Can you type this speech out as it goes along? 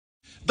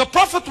The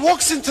Prophet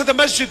walks into the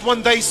masjid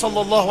one day,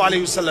 sallallahu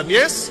alayhi wasallam,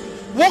 yes?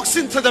 Walks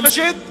into the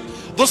masjid.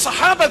 The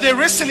Sahaba, they're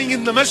wrestling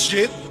in the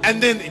masjid.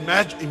 And then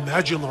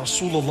imagine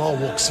Rasulullah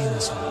walks in.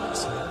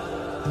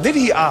 And then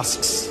he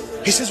asks,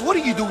 he says, what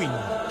are you doing?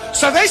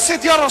 So they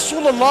said, Ya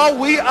Rasulullah,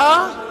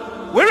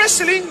 we're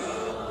wrestling.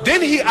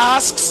 Then he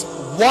asks,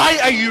 why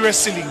are you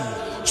wrestling?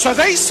 So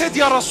they said,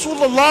 Ya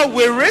Rasulullah,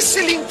 we're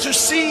wrestling to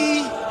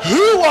see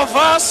who of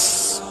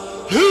us,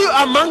 who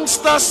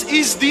amongst us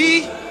is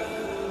the...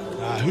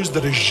 who's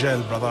the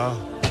Rijal, brother?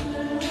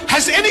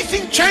 Has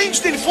anything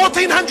changed in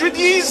 1400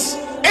 years?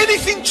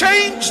 Anything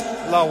changed?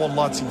 La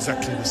wallah, it's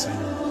exactly the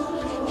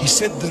same. He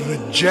said the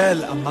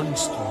Rijal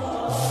amongst you,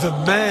 the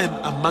man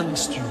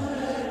amongst you,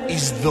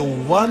 is the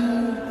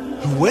one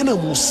who, when a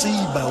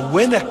musibah,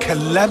 when a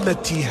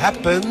calamity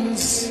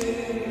happens,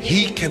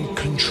 he can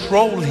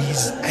control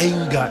his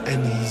anger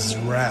and his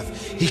wrath.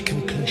 He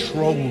can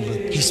control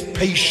it. He's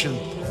patient.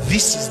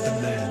 This is the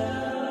man.